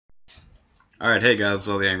Alright, hey guys,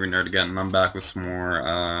 all the Angry Nerd again, and I'm back with some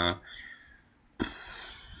more,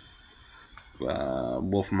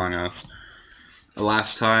 Wolf Among Us. The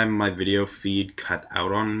last time my video feed cut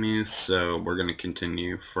out on me, so we're gonna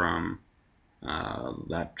continue from,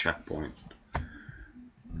 that checkpoint.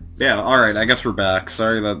 Yeah, alright, I guess we're back.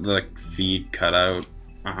 Sorry that the feed cut out.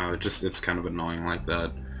 It's kind of annoying like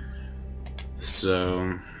that.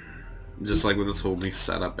 So, just like with this whole new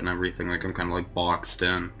setup and everything, like I'm kind of like boxed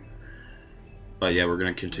in. But yeah, we're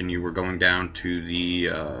gonna continue. We're going down to the,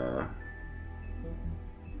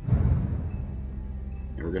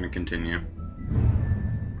 we're gonna continue.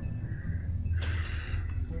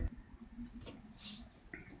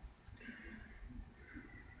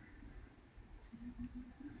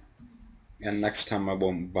 And next time I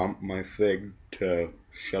won't bump my thing to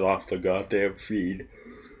shut off the goddamn feed.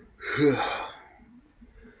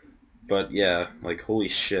 But yeah, like holy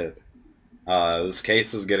shit. This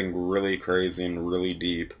case is getting really crazy and really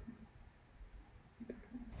deep.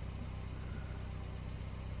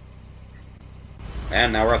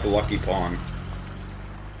 And now we're at the Lucky Pawn.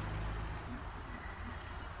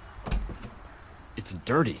 It's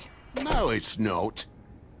dirty. No, it's not.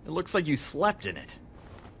 It looks like you slept in it.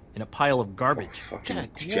 In a pile of garbage. Fucking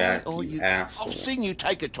Jack, you you asshole. I've seen you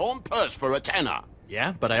take a torn purse for a tenner.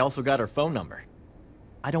 Yeah, but I also got her phone number.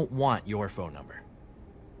 I don't want your phone number.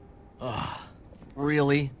 Ugh.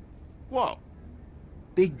 Really? What?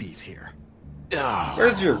 Bigby's here. Ugh.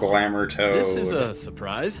 Where's your glamour toad? This is a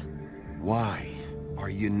surprise. Why are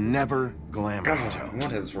you never glamour God, toad?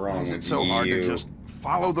 what is wrong Is with it so you? hard to just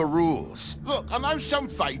follow the rules? Look, I know some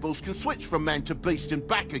fables can switch from man to beast and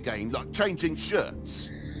back again, like changing shirts.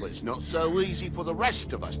 But it's not so easy for the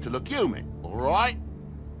rest of us to look human, alright?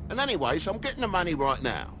 And anyways, I'm getting the money right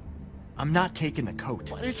now. I'm not taking the coat.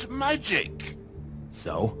 But it's magic!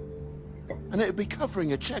 So? And it'd be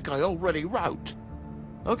covering a check I already wrote.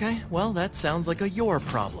 Okay, well that sounds like a your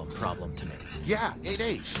problem to me. Yeah, it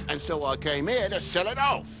is. And so I came here to sell it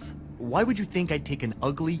off. Why would you think I'd take an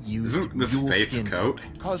ugly, used Isn't this mule Faith's skin coat?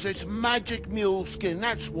 Cause it's magic mule skin,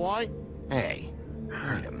 that's why. Hey,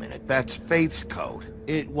 wait a minute, that's Faith's coat.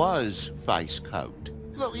 It was face coat.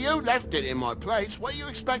 Look, you left it in my place. What do you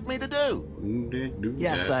expect me to do? Who did do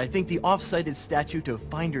Yes, that? I think the off-cited statute of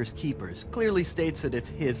Finders Keepers clearly states that it's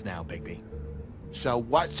his now, Bigby. So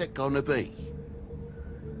what's it gonna be?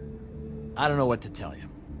 I don't know what to tell you.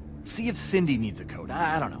 See if Cindy needs a coat.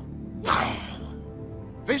 I don't know.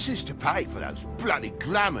 This is to pay for those bloody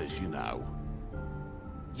glamours, you know.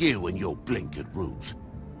 You and your blinkered rules.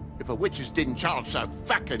 If the witches didn't charge so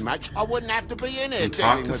fucking much, I wouldn't have to be in here And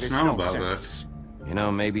talk dealing to with this Snow about nonsense. You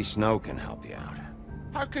know, maybe Snow can help you out.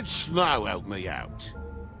 How could Snow help me out?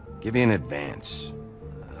 Give you an advance.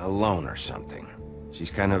 A loan or something.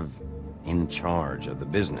 She's kind of in charge of the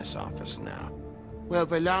business office now. Well,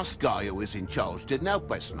 the last guy who was in charge didn't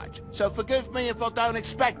help us much, so forgive me if I don't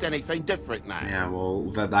expect anything different now. Yeah, well,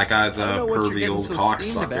 that guy's I a don't know what you're pervy getting old so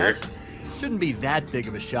steamed cocksucker. about. Shouldn't be that big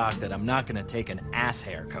of a shock that I'm not gonna take an ass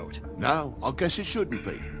hair coat. No, I guess it shouldn't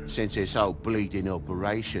be, since this whole bleeding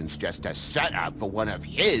operation's just a setup for one of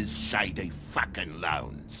his shady fucking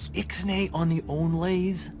loans. Ixnay on the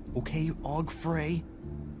onlays, okay, Og Frey?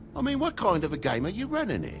 I mean, what kind of a game are you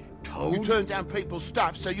running here? Toad? You turn down people's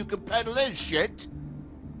stuff so you can peddle his shit?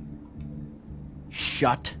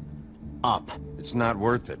 Shut up. It's not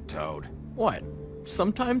worth it, Toad. What?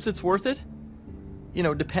 Sometimes it's worth it? You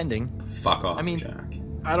know, depending. Fuck off, I mean, Jack.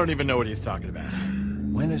 I don't even know what he's talking about.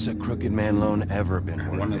 When has a crooked man loan ever been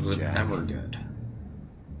worth When it, is it Jack? ever good?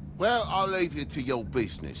 Well, I'll leave you to your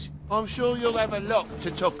business. I'm sure you'll have a lot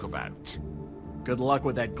to talk about. Good luck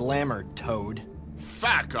with that glamour, Toad.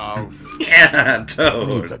 Fuck off! Yeah, Leave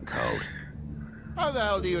Toad. the coat. How the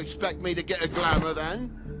hell do you expect me to get a glamour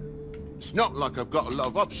then? It's not like I've got a lot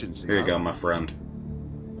of options. Here you go, my friend.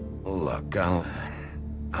 Look,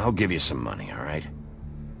 I'll give you some money, all right?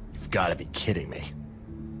 You've got to be kidding me.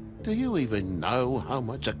 Do you even know how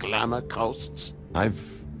much a glamour costs? I've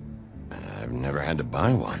never had to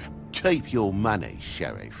buy one. Keep your money,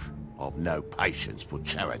 Sheriff. I've no patience for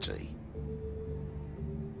charity.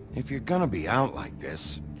 If you're gonna be out like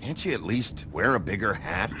this, can't you at least wear a bigger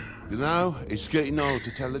hat? You know, it's getting hard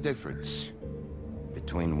to tell the difference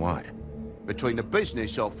Between what? between the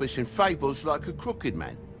business office and fables like a crooked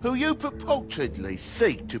man, who you purportedly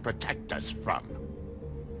seek to protect us from.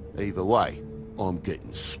 Either way, I'm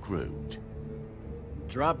getting screwed.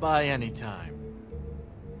 Drop by anytime.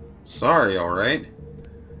 Sorry, alright?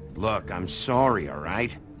 Look, I'm sorry, all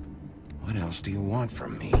right? What else do you want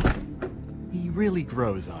from me? He really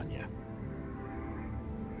grows on you.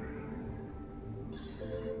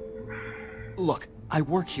 Look, I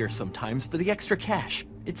work here sometimes for the extra cash.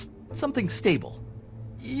 It's something stable.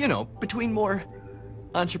 You know, between more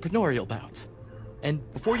entrepreneurial bouts. And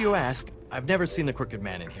before you ask, I've never seen the Crooked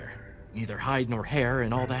Man in here. Neither hide nor hair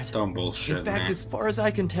and all that. Don't bullshit, In fact, man. as far as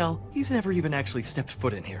I can tell, he's never even actually stepped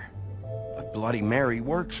foot in here. But Bloody Mary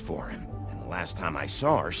works for him. And the last time I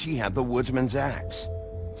saw her, she had the woodsman's axe.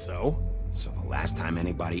 So? So the last time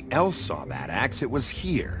anybody else saw that axe, it was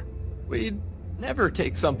here. We'd never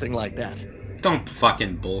take something like that. Don't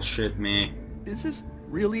fucking bullshit me. Is this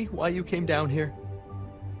really why you came down here?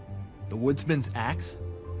 The woodsman's axe?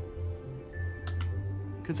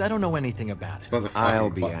 Because I don't know anything about it. I'll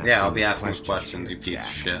be asking I'll be asking questions questions, you here, piece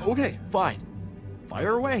of Jack. shit. Okay, fine.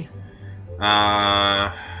 Fire away.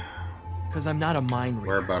 Because I'm not a mind reader.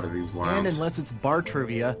 Where about are these And lines? unless it's bar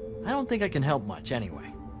trivia, I don't think I can help much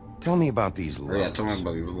anyway. Tell me about these loans. Yeah, tell me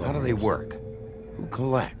about these How do they loans. work? Who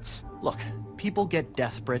collects? Look, people get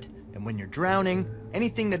desperate, and when you're drowning,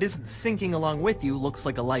 anything that isn't sinking along with you looks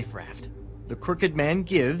like a life raft. The Crooked Man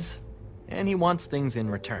gives, and he wants things in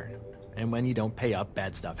return. And when you don't pay up,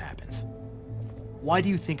 bad stuff happens. Why do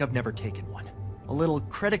you think I've never taken one? A little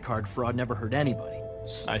credit card fraud never hurt anybody.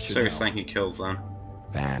 I should So you're know. saying he kills them?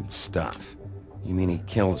 Bad stuff. You mean he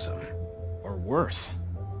kills them? Or worse.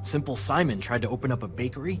 Simple Simon tried to open up a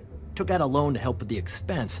bakery, took out a loan to help with the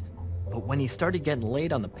expense, but when he started getting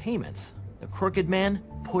late on the payments, the Crooked Man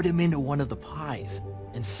put him into one of the pies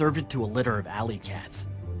and served it to a litter of alley cats.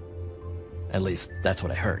 At least, that's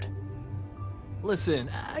what I heard. Listen,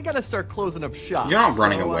 I gotta start closing up shop. You're not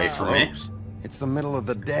running so, away from me. Folks, it's the middle of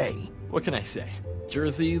the day. What can I say?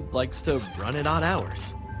 Jersey likes to run at odd hours.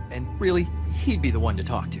 And really, he'd be the one to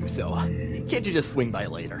talk to, so can't you just swing by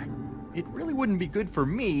later? It really wouldn't be good for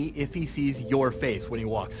me if he sees your face when he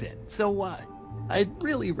walks in. So, I'd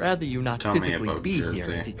really rather you not Tell me physically about be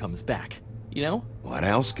Jersey. here if he comes back. You know? What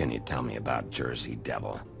else can you tell me about Jersey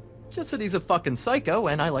Devil? Just that he's a fucking psycho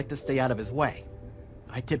and I like to stay out of his way.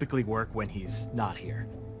 I typically work when he's not here.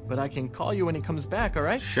 But I can call you when he comes back,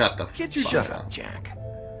 alright? Shut the Get your fuck Shut shut up, Jack.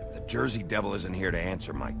 If the Jersey Devil isn't here to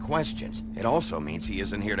answer my questions, it also means he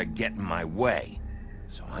isn't here to get in my way.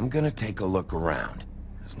 So I'm gonna take a look around,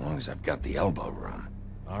 as long as I've got the elbow room.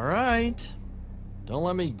 Alright. Don't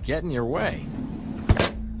let me get in your way.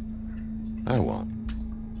 I won't.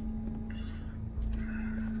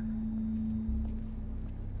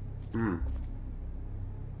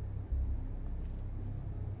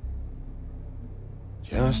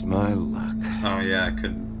 Just my luck. Oh yeah,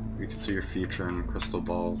 you could see your future in crystal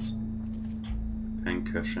balls.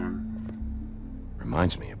 Pincushion.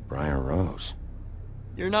 Reminds me of Briar Rose.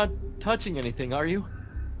 You're not touching anything, are you?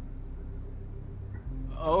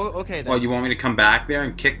 Oh, okay then. What, you want me to come back there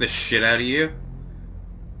and kick the shit out of you?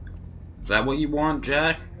 Is that what you want,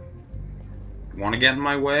 Jack? You want to get in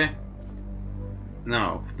my way?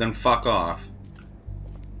 No, then fuck off.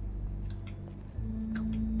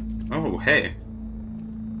 Oh, hey.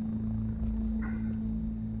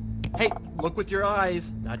 Hey, look with your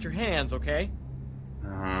eyes, not your hands, okay?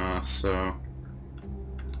 So...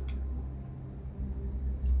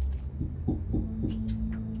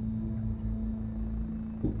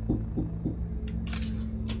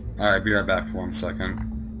 Alright, be right back for 1 second.